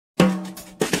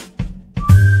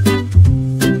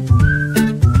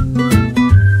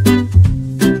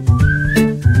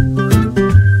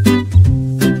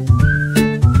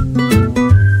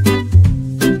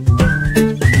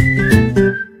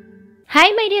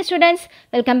dear students,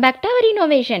 welcome back to our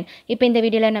innovation. இப்போ இந்த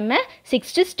வீடியோல நம்ம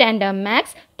 6th standard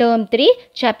maths term 3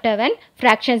 chapter 1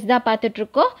 fractions தான் பார்த்துட்டு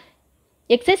இருக்கோம்.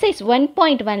 exercise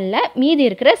 1.1ல மீதி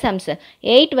இருக்கிற sums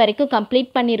 8 வரைக்கும்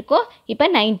கம்ப்ளீட் பண்ணிருக்கோம். இப்போ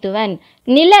 9th one.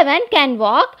 Nilavan can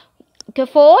walk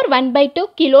for 1/2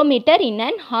 kilometer in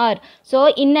an hour. So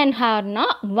in an hour na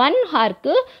 1 hour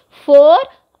க்கு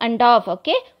 4.5,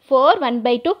 okay?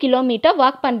 1/2 kilometer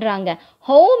walk பண்றாங்க.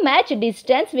 How much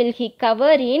distance will he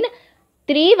cover in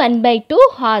 1/2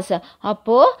 hours?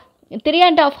 அப்போ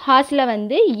 3.5 ஹார்ஸ்ல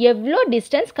வந்து எவ்வளோ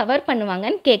டிஸ்டன்ஸ் கவர்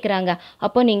பண்ணுவாங்கன்னு கேட்குறாங்க.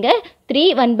 அப்போ நீங்கள்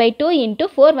 1/2 into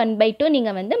 4/2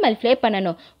 நீங்கள் வந்து மல்டிப்ளை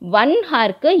பண்ணணும். 1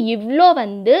 ஹார்க்கு இவ்வளோ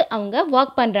வந்து அவங்க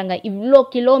வாக் பண்ணுறாங்க, இவ்வளோ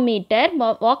கிலோமீட்டர்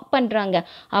வாக் பண்ணுறாங்க.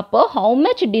 அப்போ how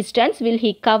much distance will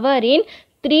he cover in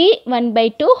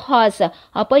 1/2 hours?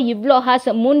 அப்போ இவ்வளோ ஹார்ஸ்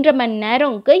 3.5 மணி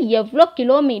நேரம்க்கு எவ்வளோ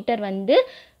கிலோமீட்டர் வந்து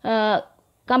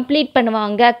கம்ப்ளீட்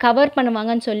பண்ணுவாங்க, கவர்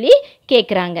பண்ணுவாங்கன்னு சொல்லி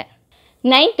கேட்குறாங்க.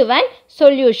 9th one,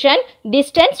 solution.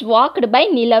 Distance walked by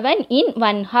Nilavan in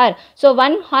 1 hour. So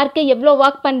 1 hourக்கு எவ்வளோ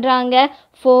வாக் பண்ணுறாங்க?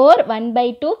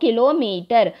 1/2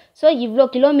 kilometer. So இவ்வளோ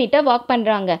கிலோமீட்டர் வாக்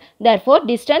பண்ணுறாங்க. Therefore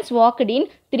distance walked in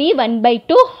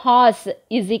 1/2 hours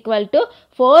is equal to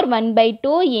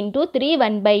 1/2 into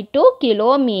 1/2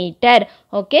 kilometer.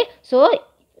 Okay, so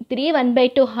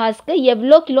 1/2 ஹார்ஸ்க்கு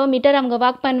எவ்வளோ கிலோமீட்டர் அவங்க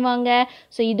வாக் பண்ணுவாங்க?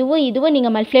 ஸோ இதுவும்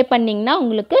நீங்கள் மல்டிப்ளை பண்ணிங்கன்னா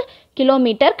உங்களுக்கு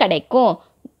கிலோமீட்டர் கிடைக்கும்.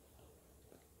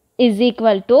 இஸ்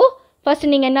ஈக்குவல் டு ஃபர்ஸ்ட்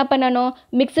நீங்கள் என்ன பண்ணணும்?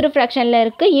 மிக்ஸ்டு ஃப்ராக்ஷனில்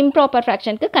இருக்குது, இம்ப்ராப்பர்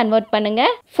ஃப்ராக்ஷனுக்கு கன்வெர்ட்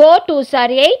பண்ணுங்கள். 4 2s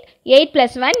are 8, 8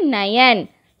 plus 1 9.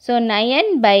 So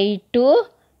 9/2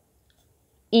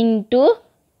 into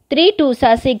 3 2s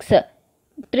are 6,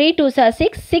 3 2s are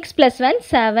 6, 6 plus 1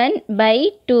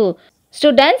 7/2.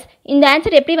 Students, இந்த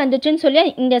ஆன்சர் எப்படி வந்துச்சுன்னு சொல்லி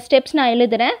இந்த ஸ்டெப்ஸ் நான்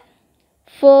எழுதுகிறேன்.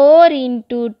 4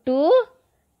 into 2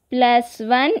 plus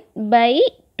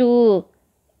 1/2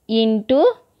 into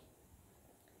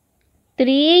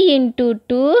 3 into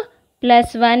 2 plus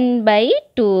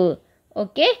 1/2.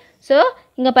 Okay, so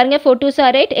இங்கே பாருங்கள் 4 2s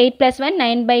are 8, 8 plus 1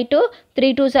 9/2,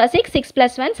 3 2s are 6, 6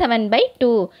 plus 1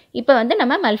 7/2. இப்போ வந்து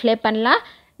நம்ம மல்டிப்ளை பண்ணலாம்.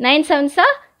 9 7s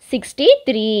are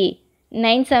 63,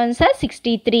 9 7s are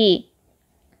 63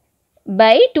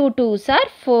 by 2 2s are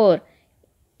 4.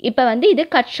 இப்போ வந்து இது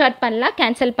கட் ஷார்ட் பண்ணலாம்,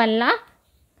 கேன்சல் பண்ணலாம்.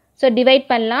 ஸோ டிவைட்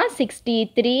பண்ணலாம்.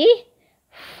 63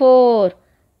 4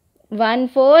 1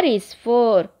 4 is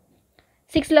 4,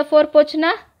 6ல் 4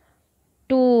 போச்சுன்னா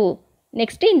 2.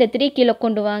 நெக்ஸ்ட்டு இந்த 3 கீழே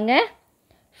கொண்டு வாங்க.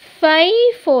 5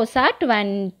 4s are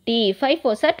 20, 5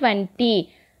 4s are 20.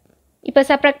 இப்போ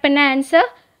சப்ராக்ட் பண்ண ஆன்சர்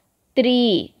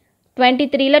 3.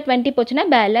 23ல் 20 போச்சுன்னா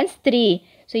பேலன்ஸ் 3.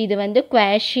 ஸோ இது வந்து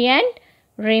குவேஷியன்ட்,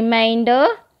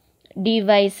 ரிமைண்டர்,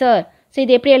 டிவைசர். ஸோ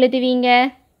இது எப்படி எழுதுவீங்க?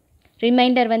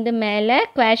 ரிமைண்டர் வந்து மேலே,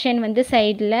 குவேஷன் வந்து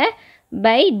சைடில்,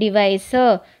 by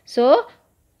divisor. So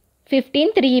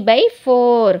 15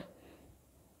 3/4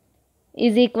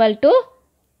 is equal to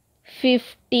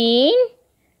 15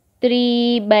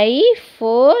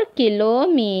 3/4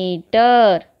 kilometer.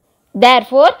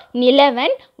 Therefore,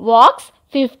 Nilavan walks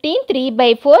 15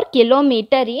 3/4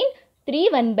 kilometer in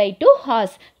 1/2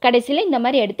 hours. கடைசியில் இந்த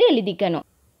மாதிரி எடுத்து எழுதிக்கணும்.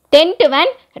 10th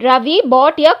one, Ravi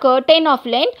bought a curtain of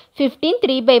length 15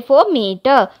 3/4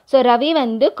 meter. So Ravi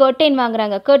வந்து curtain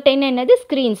வாங்குறாங்க. curtain என்னது?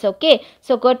 screens. ஓகே,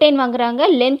 ஸோ curtain வாங்குறாங்க.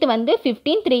 length வந்து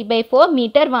 15 3/4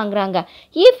 meter வாங்குறாங்க.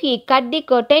 if he cut the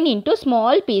curtain into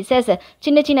small pieces,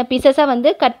 சின்ன சின்ன பீசஸாக வந்து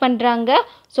கட் பண்ணுறாங்க.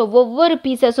 ஸோ ஒவ்வொரு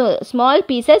பீசஸும் small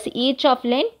pieces each of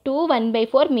length 2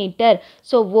 1/4 metre.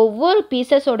 So ஒவ்வொரு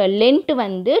பீசஸோட லென்த்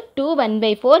வந்து 2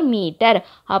 1/4 மீட்டர்.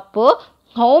 அப்போது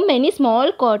how many small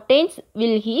curtains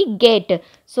will he get?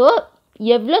 So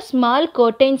எவ்வளோ ஸ்மால்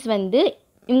curtains வந்து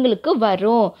உங்களுக்கு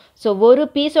வரும்? ஸோ ஒரு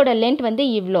பீஸோட லென்த் வந்து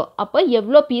இவ்வளோ, அப்போ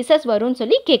எவ்வளோ பீசஸ் வரும்னு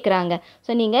சொல்லி கேட்குறாங்க.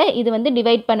 ஸோ நீங்கள் இது வந்து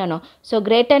டிவைட் பண்ணணும். So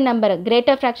greater number,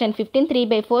 greater fraction 15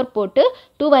 3/4 போட்டு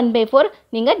 2 1/4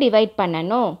 நீங்கள் டிவைட்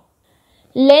பண்ணணும்.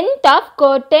 Length of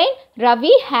curtain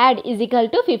Ravi had is equal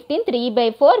to 15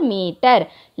 3/4 meter.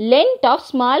 Length of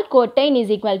small curtain is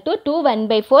equal to 2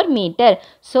 1/4 meter.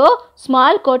 So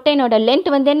small curtain ஓட length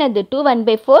வந்து என்னது? 2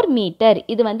 1/4 meter.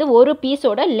 இது வந்து ஒரு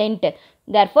பீஸோட length.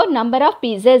 Therefore number of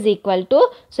pieces equal to,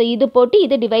 so இது போட்டு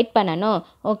இது டிவைட் பண்ணணும்.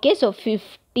 Okay, so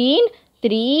 15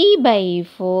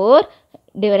 3/4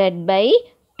 divided by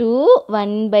 2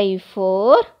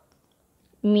 1/4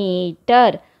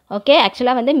 metre. Okay,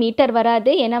 ஆக்சுவலாக வந்து மீட்டர்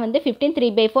வராது, ஏன்னா வந்து 15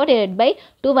 3/4 divided by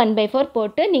 2 1/4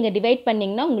 போட்டு நீங்கள் டிவைட்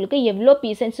பண்ணிங்கன்னா உங்களுக்கு எவ்வளோ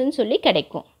பீசஸ்ன்னு சொல்லி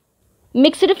கிடைக்கும்.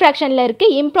 மிக்ஸ்டு ஃப்ராக்ஷனில்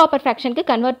இருக்குது, இம்ப்ராப்பர் ஃப்ராக்ஷனுக்கு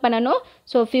கன்வெர்ட் பண்ணணும்.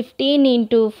 So 15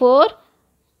 into 4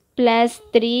 plus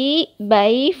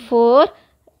 3/4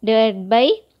 divided by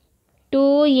 2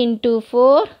 into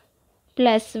 4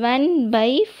 plus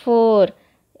 1/4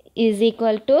 is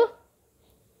equal to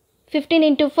 15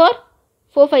 into 4,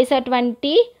 4 5s are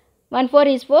 20, 1 4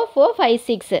 is 4, 4 5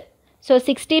 6. So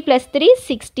 60 plus 3,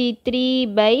 63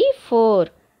 by 4.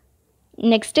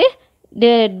 Next,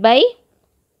 divided by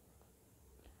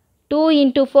 2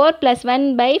 into 4 plus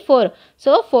 1 by 4.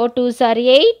 So 4 2s are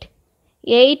 8,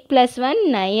 8 plus 1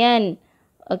 9.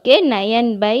 Okay,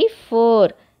 9 by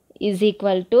 4 is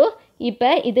equal to, இப்போ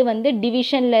இது வந்து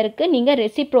டிவிஷனில் இருக்கு, நீங்கள்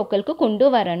ரெசிப்ரோக்கலுக்கு கொண்டு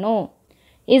வரணும்.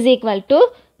 is equal to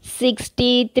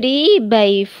 63 by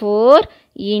 4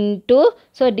 into,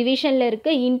 so டிவிஷனில்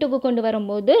இருக்கு, இன்ட்டுக்கு கொண்டு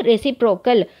வரும்போது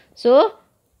reciprocal. So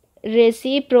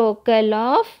reciprocal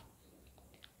of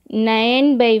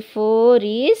 9 by 4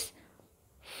 is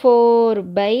 4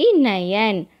 by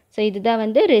 9. So இதுதான்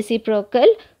வந்து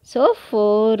ரெசிப்ரோக்கல். So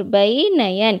 4 by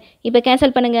 9. இப்போ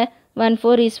கேன்சல் பண்ணுங்கள். 1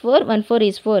 4 is 4, 1 4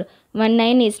 is 4, 1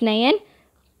 9 is 9,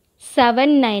 7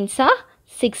 9s are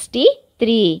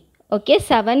 63. Okay,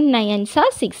 7 9s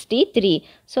are 63.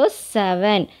 So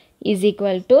 7 is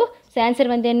equal to, so answer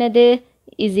வந்து என்னது?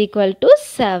 is equal to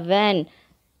 7.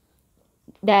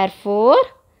 Therefore,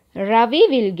 Ravi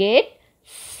will get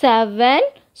 7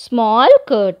 small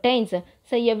curtains.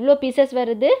 So எவ்வளோ pieces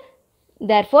வருது?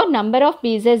 Therefore, number of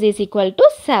pieces is equal to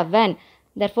 7.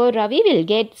 Therefore, Ravi will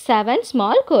get 7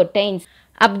 small curtains.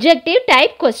 Objective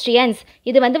type questions.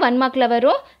 இது வந்து 1 markல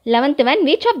வரும். 11th one,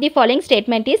 which of the following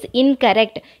statement is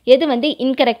incorrect? எது வந்து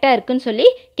incorrectா இருக்குன்னு சொல்லி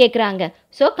கேட்குறாங்க.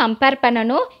 ஸோ கம்பேர்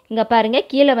பண்ணணும். இங்கே பாருங்கள்,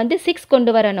 கீழே வந்து 6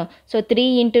 கொண்டு வரணும். So 3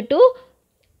 into 2,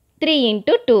 3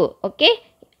 into 2. ஓகே,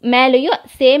 மேலேயும்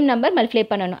சேம் நம்பர் மல்டிப்ளை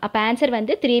பண்ணணும். அப்போ ஆன்சர்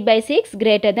வந்து 3 by 6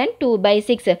 greater than 2 by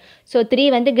 6. So 3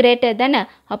 வந்து கிரேட்டர் தானே,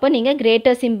 அப்போ நீங்கள்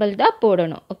கிரேட்டர் சிம்பிள் தான்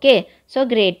போடணும். Okay, so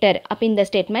greater. அப்போ இந்த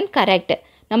ஸ்டேட்மெண்ட் கரெக்ட்.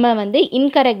 நம்ம வந்து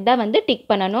இன்கரெக்ட் தான் வந்து டிக்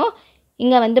பண்ணணும்.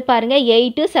 இங்கே வந்து பாருங்கள்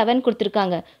 8 7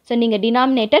 கொடுத்துருக்காங்க. ஸோ நீங்கள்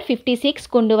டினாமினேட்டர் 56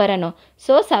 கொண்டு வரணும்.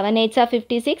 So 7 8s are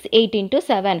 56, 8 into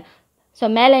 7. So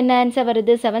மேலே என்ன ஆன்சர்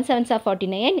வருது? 7 7s are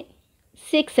 49,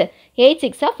 6 8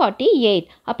 6 are 48.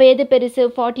 அப்போ எது பெருசு?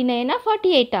 49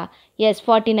 48? எஸ்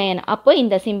 49. அப்போ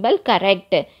இந்த சிம்பிள்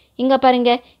கரெக்ட். இங்கே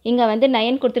பாருங்கள், இங்கே வந்து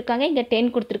 9 கொடுத்துருக்காங்க, இங்கே 10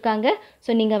 கொடுத்துருக்காங்க.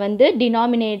 ஸோ நீங்கள் வந்து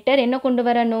டினாமினேட்டர் என்ன கொண்டு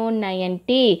வரணும்?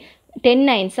 90. 10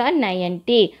 9s are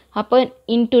 90. அப்போ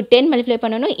இன்ட்டு 10 மல்டிப்ளை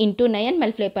பண்ணணும், இன்ட்டு 9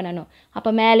 மல்டிப்ளை பண்ணணும். அப்போ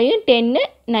மேலேயும் 10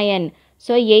 9.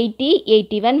 ஸோ 80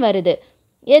 81 வருது.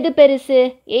 எது பெருசு?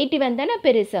 81 தானே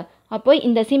பெருசு. அப்போ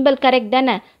இந்த சிம்பிள் கரெக்ட்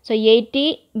தானே. So 80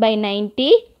 by 90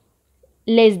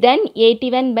 less than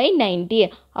 81 by 90.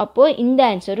 அப்போது இந்த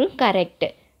ஆன்சரும் கரெக்ட்.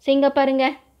 ஸோ இங்கே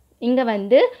பாருங்கள், இங்கே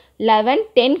வந்து 11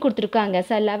 10 கொடுத்துருக்காங்க.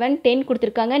 ஸோ 11 10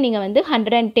 கொடுத்துருக்காங்க, நீங்கள் வந்து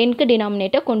 110க்கு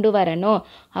டினாமினேட்டர் கொண்டு வரணும்.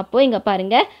 அப்போது இங்கே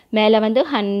பாருங்கள், மேலே வந்து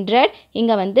 100,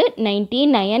 இங்கே வந்து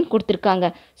 99 கொடுத்துருக்காங்க.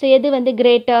 ஸோ எது வந்து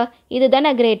கிரேட்டர்? இது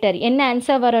தானே கிரேட்டர். என்ன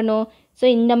ஆன்சர் வரணும்? ஸோ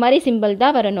இந்த மாதிரி சிம்பிள்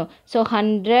தான் வரணும். ஸோ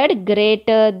 100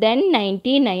 greater than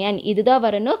 99 இதுதான்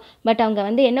வரணும். பட் அவங்க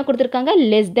வந்து என்ன கொடுத்துருக்காங்க?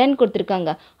 லெஸ் தென்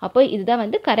கொடுத்துருக்காங்க. அப்போ இதுதான்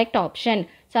வந்து கரெக்ட் ஆப்ஷன்.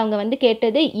 ஸோ அவங்க வந்து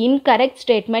கேட்டது இன்கரெக்ட்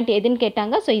ஸ்டேட்மெண்ட் எதுன்னு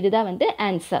கேட்டாங்க. ஸோ இதுதான் வந்து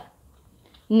answer.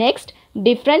 Next,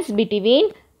 difference between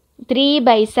 3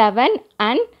 by 7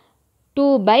 and 2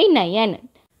 by 9.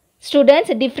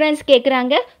 Students difference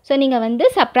கேட்குறாங்க. ஸோ நீங்கள் வந்து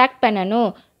சப்ராக்ட்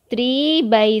பண்ணணும். 3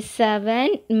 by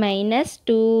 7 minus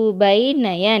 2 by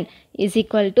 9 is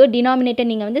equal to, denominator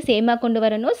நீங்கள் வந்து சேமாக கொண்டு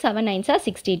வரணும். 7 9s are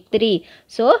 63.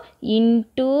 So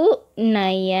into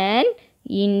 9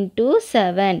 into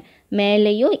 7,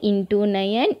 மேலேயும் into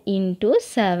 9 into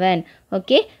 7.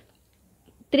 Okay,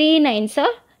 3 9s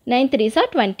are 9 3s are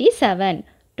 27.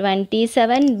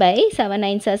 27 by 7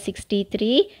 9s are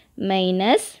 63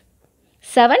 minus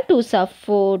 7 2s are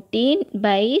 14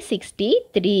 by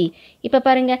 63. இப்போ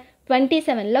பாருங்கள்,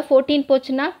 27ல் 14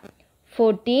 போச்சுன்னா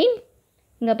 14.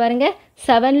 இங்கே பாருங்கள்,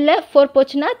 7ல் 4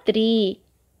 போச்சுன்னா 3.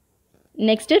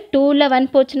 நெக்ஸ்ட்டு 2ல் 1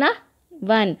 போச்சுன்னா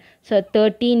 1. ஸோ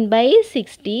 13 by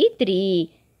 63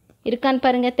 இருக்கான்னு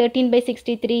பாருங்கள். 13 by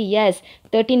 63, எஸ்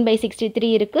 13 by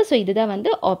 63 இருக்குது. ஸோ இதுதான்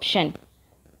வந்து option.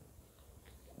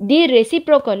 The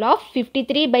reciprocal of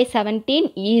 53 by 17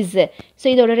 is, so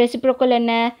இதோட ரெசிப்ரோக்கல்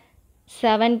என்ன?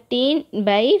 17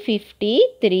 by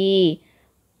 53.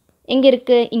 எங்கே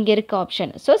இருக்குது? இங்கே இருக்குது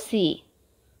option. So C.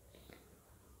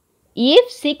 If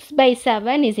 6 by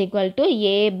 7 is equal to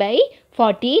a by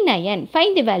 49,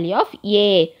 find the value of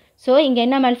a. So இங்கே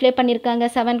என்ன மல்டிப்ளை பண்ணியிருக்காங்க?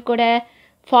 7 கூட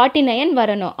 49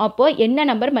 வரணும். அப்போது என்ன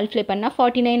நம்பர் மல்டிப்ளை பண்ணால்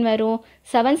 49 வரும்?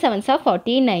 7 7s are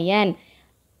 49.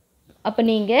 அப்போ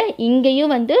நீங்கள்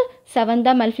இங்கேயும் வந்து 7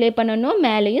 தான் மல்டிப்ளை பண்ணணும்,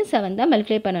 மேலேயும் 7 தான்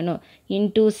மல்டிப்ளை பண்ணணும்.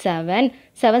 இன்ட்டு 7,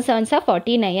 7 7s are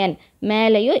 49,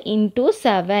 மேலேயும் இன்ட்டு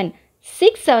 7,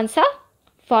 6 7s are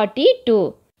 42.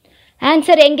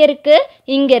 ஆன்சர் எங்கே இருக்குது?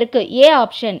 இங்கே இருக்குது, ஏ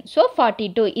ஆப்ஷன். ஸோ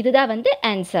 42 இதுதான் வந்து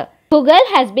answer. Pugal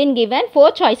has been given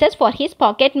 4 choices for his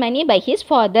pocket money by his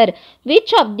father.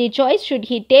 Which of the choice should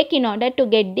he take in order to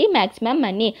get the maximum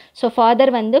money? So father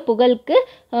வந்து புகழுக்கு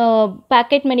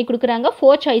pocket money கொடுக்குறாங்க.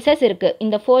 4 choices இருக்குது.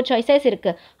 இந்த 4 choices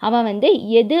இருக்குது. அவன் வந்து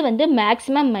எது வந்து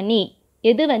மேக்ஸிமம் மணி,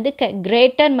 எது வந்து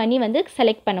கிரேட்டர் மணி வந்து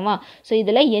செலக்ட் பண்ணுவான். ஸோ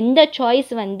இதில் எந்த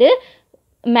சாய்ஸ் வந்து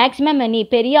மேக்ஸிமம் மணி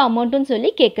பெரிய அமௌண்ட்டுன்னு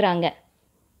சொல்லி கேட்குறாங்க.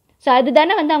 ஸோ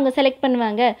அதுதானே வந்து அவங்க செலக்ட்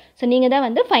பண்ணுவாங்க. ஸோ நீங்கள் தான்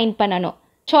வந்து ஃபைண்ட் பண்ணணும்.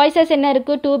 சாய்ஸஸ் என்ன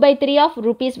இருக்குது? 2/3 of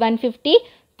rupees 150,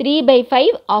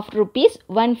 3/5 of rupees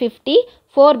 150,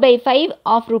 4/5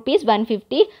 of rupees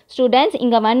 150. Students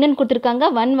இங்கே 1ன்னு கொடுத்துருக்காங்க,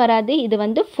 1 வராது, இது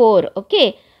வந்து 4. ஓகே,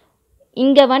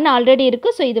 இங்கே 1 ஆல்ரெடி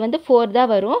இருக்குது, ஸோ இது வந்து 4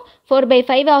 தான் வரும்.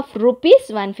 4/5 of rupees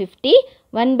 150,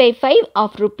 1/5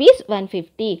 of rupees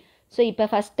 150. So இப்போ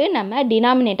ஃபஸ்ட்டு நம்ம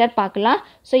டினாமினேட்டர் பார்க்கலாம்.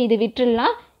 ஸோ இது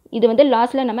விட்டுடலாம், இது வந்து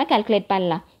லாஸ்ட்டில் நம்ம கால்குலேட்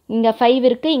பண்ணலாம். இங்கே 5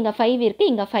 இருக்குது, இங்கே 5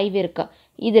 இருக்குது, இங்கே 5 இருக்குது.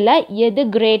 இதில் எது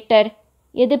கிரேட்டர்,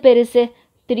 எது பெருசு?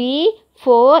 3,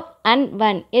 4 and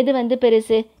 1 எது வந்து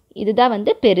பெருசு? இதுதான்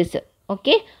வந்து பெருசு.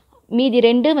 ஓகே, மீதி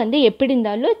 2 வந்து எப்படி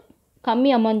இருந்தாலும்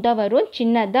கம்மி அமௌண்ட் தான் வரும்,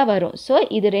 சின்னதாக வரும். ஸோ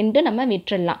இது 2 நம்ம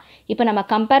விட்டுடலாம். இப்போ நம்ம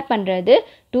கம்பேர் பண்ணுறது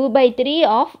 2/3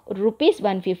 ஆஃப் rupees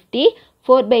 150,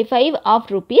 4/5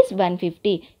 ஆஃப் rupees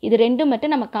 150. இது 2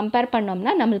 மட்டும் நம்ம கம்பேர்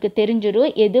பண்ணோம்னா நம்மளுக்கு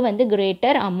தெரிஞ்சிடும் எது வந்து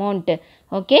கிரேட்டர் அமௌண்ட்டு.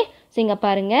 ஓகே, ஸோ இங்கே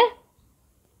பாருங்கள்,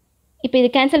 இப்போ இது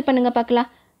கேன்சல் பண்ணுங்கள் பார்க்கலாம்.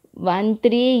 1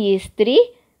 3 is 3,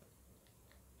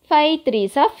 5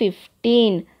 3s are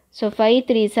 15. So 5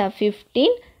 3s are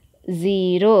 15,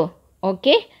 0.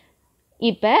 Okay,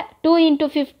 இப்போ 2 into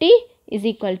 50 is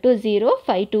equal to 0,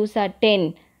 5 2s are 10,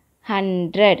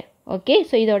 100. Okay,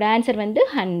 so இதோட ஆன்சர் வந்து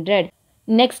 100.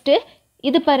 நெக்ஸ்ட்டு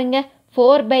இது பாருங்கள்,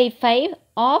 4/5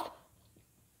 ஆஃப்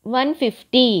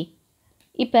 150.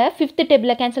 இப்போ 5th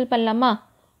டேபிளில் கேன்சல் பண்ணலாமா?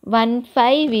 1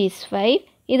 5 is 5,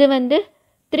 இது வந்து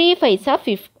 3 5s are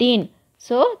 15.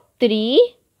 ஸோ 3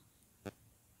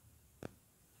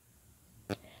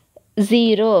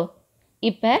 0.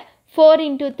 இப்போ 4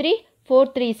 into 3, 4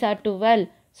 3s are 12.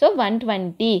 ஸோ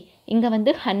 120. இங்கே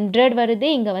வந்து 100 வருது,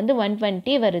 இங்கே வந்து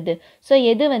 120 வருது. ஸோ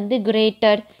எது வந்து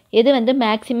கிரேட்டர், எது வந்து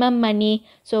மேக்ஸிமம் மணி?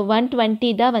 ஸோ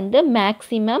 120 தான் வந்து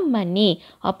மேக்ஸிமம் மணி.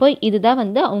 அப்போ இதுதான்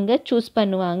வந்து அவங்க சூஸ்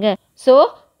பண்ணுவாங்க. ஸோ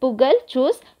புகழ்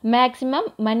சூஸ் மேக்ஸிமம்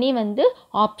மணி வந்து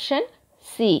ஆப்ஷன்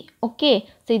சி. ஓகே,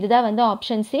 ஸோ இதுதான் வந்து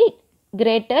option C,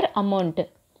 greater amount.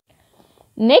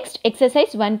 Next,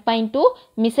 exercise 1.2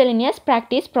 miscellaneous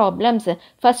practice problems.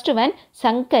 First one,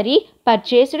 Sankari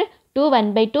purchased 2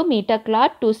 1/2 meter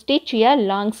cloth to stitch a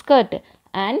long skirt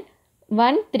and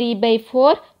 1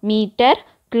 3/4 meter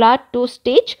cloth to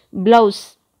stitch blouse.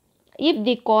 If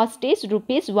the cost is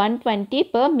rupees 120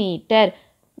 per meter,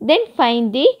 then find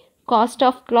the cost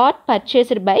of cloth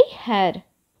purchased by her.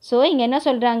 So இங்கே என்ன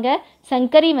சொல்கிறாங்க,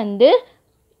 சங்கரி வந்து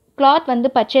cloth வந்து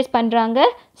purchase பண்ணுறாங்க.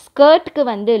 ஸ்கர்ட்டுக்கு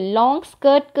வந்து long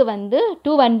ஸ்கர்ட்டுக்கு வந்து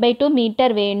 2 1/2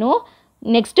 metre வேணும்.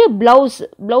 Next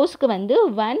ப்ளவுஸ்க்கு வந்து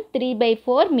 1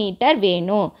 3/4 மீட்டர்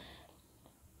வேணும்.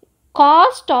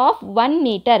 Cost of 1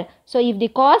 metre. So if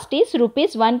the cost is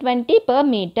rupees 120 per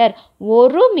metre,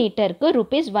 ஒரு மீட்டருக்கு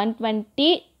rupees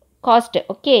 120 காஸ்ட்.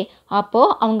 ஓகே,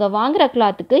 அப்போது அவங்க வாங்குகிற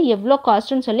கிளாத்துக்கு எவ்வளோ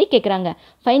காஸ்ட்டுன்னு சொல்லி கேட்குறாங்க.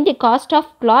 Find the cost of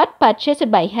cloth purchased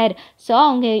by her. So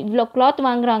அவங்க இவ்வளோ கிளாத்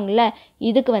வாங்குறாங்கல்ல,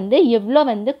 இதுக்கு வந்து எவ்வளோ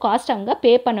வந்து காஸ்ட் அவங்க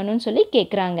பே பண்ணணும்னு சொல்லி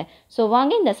கேட்குறாங்க. ஸோ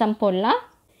வாங்க இந்த சம் போடலாம்.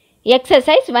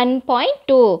 Exercise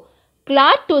 1.2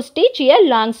 cloth to stitch a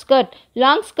long skirt.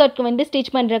 Long ஸ்கர்ட்க்கு வந்து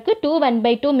ஸ்டிச் பண்ணுறதுக்கு 2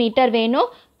 1/2 மீட்டர் வேணும்.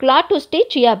 Cloth to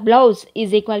stitch a blouse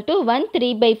is equal to 1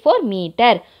 3/4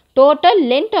 metre. Total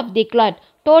length of the cloth,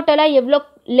 டோட்டலாக எவ்வளோ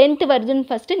லென்த் வருதுன்னு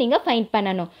ஃபஸ்ட்டு நீங்கள் ஃபைண்ட்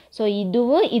பண்ணணும். ஸோ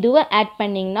இதுவும் ஆட்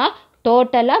பண்ணிங்கன்னா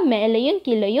டோட்டலாக மேலேயும்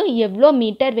கீழேயும் எவ்வளோ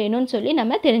மீட்டர் வேணும்னு சொல்லி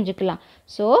நம்ம தெரிஞ்சுக்கலாம்.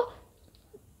 So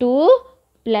 2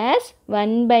 +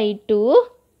 1/2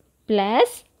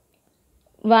 +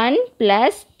 1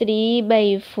 +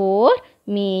 3/4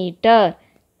 metre.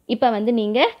 இப்போ வந்து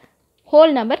நீங்கள்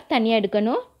ஹோல் நம்பர் தனியாக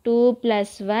எடுக்கணும். 2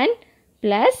 + 1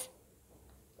 +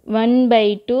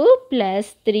 1/2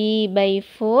 +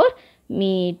 3/4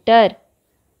 மீட்டர்.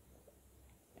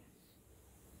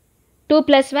 2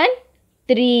 + 1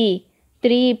 3,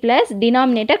 3 ப்ளஸ்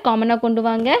டினாமினேட்டர் காமனாக கொண்டு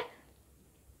வாங்க.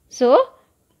 ஸோ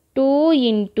 2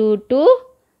 × 2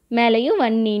 மேலேயும்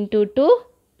 1 × 2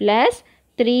 plus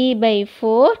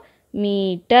 3/4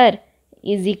 metre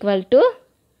is equal to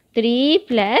 3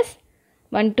 +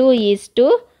 1 2 is 2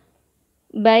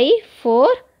 /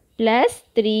 4 +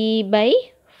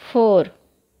 3/4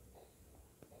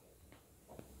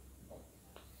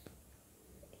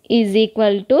 is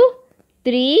equal to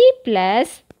 3 +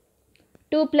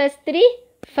 2 + 3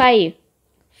 5,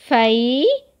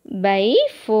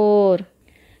 5/4.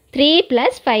 3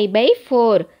 +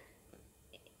 5/4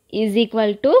 is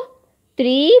equal to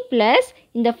 3 plus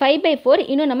இந்த 5/4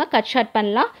 இன்னும் நம்ம கட் ஷார்ட்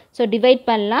பண்ணலாம். ஸோ டிவைட்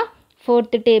பண்ணலாம்.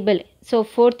 4th table. So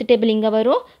 4th table இங்கே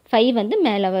வரும், 5 வந்து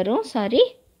மேலே வரும். சாரி.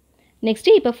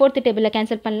 நெக்ஸ்ட்டு இப்போ 4th டேபிளில்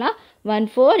கேன்சல் பண்ணலாம். 1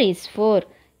 4 is 4.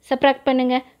 சப்ராக்ட்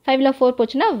பண்ணுங்கள். 5ல் 4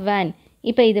 போச்சுன்னா 1.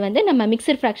 இப்போ இது வந்து நம்ம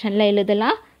மிக்சர் ஃப்ராக்ஷனில்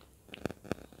எழுதலாம்.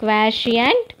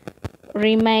 குவேஷியன்ட்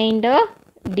ரிமைண்டர்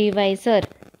டிவைசர்.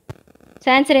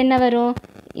 ஆன்சர் என்ன வரும்?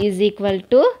 இஸ் ஈக்குவல்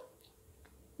டு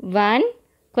 1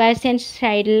 குவேஷியன்ட்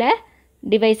சைடில்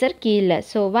டிவைசர் கீழே.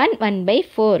 So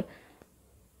 1/4.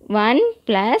 1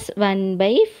 +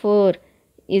 1/4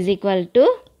 is equal to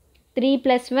 3 +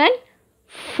 1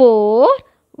 4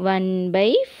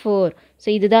 1/4. So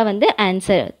இதுதான் வந்து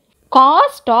answer.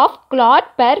 Cost of cloth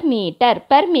per metre.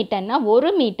 Per மீட்டர்னா ஒரு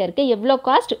மீட்டருக்கு எவ்வளோ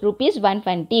cost?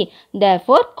 ₹120.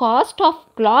 therefore cost of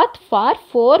cloth for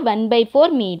 4 1/4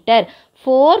 metre.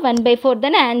 4 1/4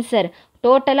 தானே ஆன்சர்.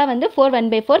 டோட்டலாக வந்து 4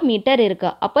 1/4 மீட்டர்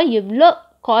இருக்குது. அப்போ எவ்வளோ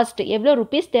காஸ்ட், எவ்வளோ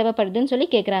ருபீஸ் தேவைப்படுதுன்னு சொல்லி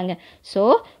கேட்குறாங்க. So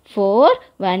 4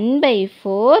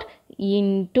 1/4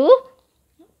 into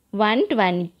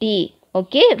 120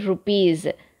 okay rupees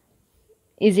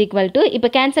is equal to, இப்போ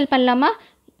கேன்சல் பண்ணலாமா?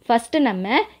 ஃபஸ்ட்டு நம்ம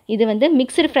இது வந்து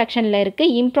மிக்ஸ்டு ஃப்ராக்ஷனில்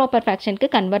இருக்குது, இம்ப்ராப்பர் ஃப்ராக்ஷனுக்கு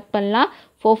கன்வெர்ட் பண்ணலாம்.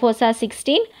 4 4s are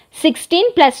 16. 16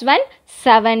 + 1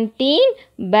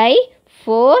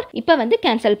 17/4. இப்போ வந்து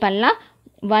கேன்சல் பண்ணலாம்.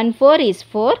 1 4 is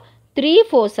 4. 3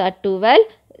 4s are 12.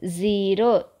 0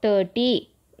 30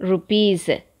 rupees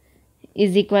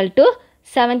is equal to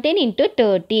 17 into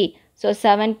 30. So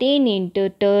 17 into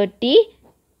 30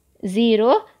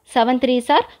 0. 7 3s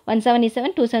are 1 7 is 7.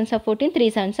 2 7s are 14. 3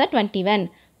 7s are 21.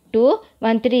 2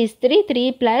 1 3 is 3. 3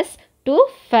 plus 2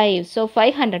 5. So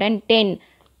 510.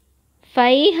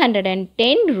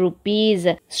 510 rupees.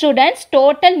 Students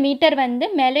total meter வந்து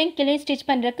மேலும் கீழே ஸ்டிச்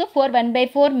பண்ணுறதுக்கு 4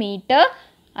 1/4 metre.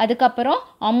 அதுக்கப்புறம்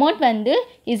amount வந்து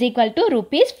இஸ் ஈக்குவல் டு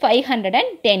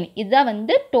 ₹510. இதுதான்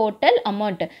வந்து total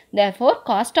amount. therefore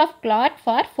cost of cloth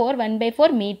for 4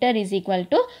 1/4 metre is equal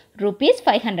to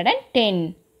 ₹510.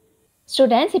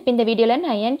 Students, இப்போ இந்த வீடியோவில்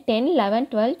 9 10 11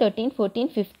 12 13 14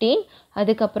 15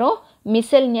 அதுக்கப்புறம்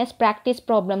miscellaneous practice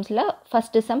ப்ராப்ளம்ஸில்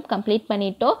first some complete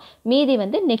பண்ணிட்டோம். மீதி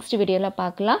வந்து நெக்ஸ்ட் வீடியோவில்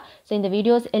பார்க்கலாம். ஸோ இந்த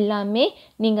வீடியோஸ் எல்லாமே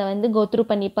நீங்கள் வந்து கோத்ரூ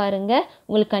பண்ணி பாருங்கள்.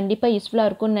 உங்களுக்கு கண்டிப்பாக யூஸ்ஃபுல்லாக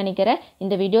இருக்கும்னு நினைக்கிறேன்.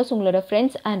 இந்த வீடியோஸ் உங்களோட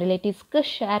ஃப்ரெண்ட்ஸ் அண்ட் ரிலேட்டிவ்ஸ்க்கு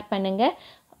ஷேர் பண்ணுங்கள்.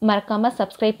 மறக்காமல்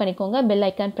சப்ஸ்கிரைப் பண்ணிக்கோங்க, பெல்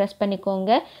ஐக்கான் ப்ரெஸ்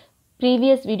பண்ணிக்கோங்க.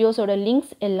 ப்ரீவியஸ் வீடியோஸோட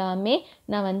லிங்க்ஸ் எல்லாமே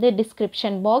நான் வந்து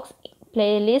description box,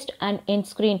 playlist and end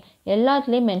screen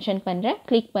எல்லாத்துலேயும் மென்ஷன் பண்ணுறேன்.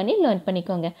 கிளிக் பண்ணி லேர்ன்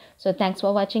பண்ணிக்கோங்க. ஸோ தேங்க்ஸ்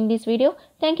ஃபார் வாட்சிங் this video.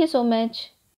 Thank you so much.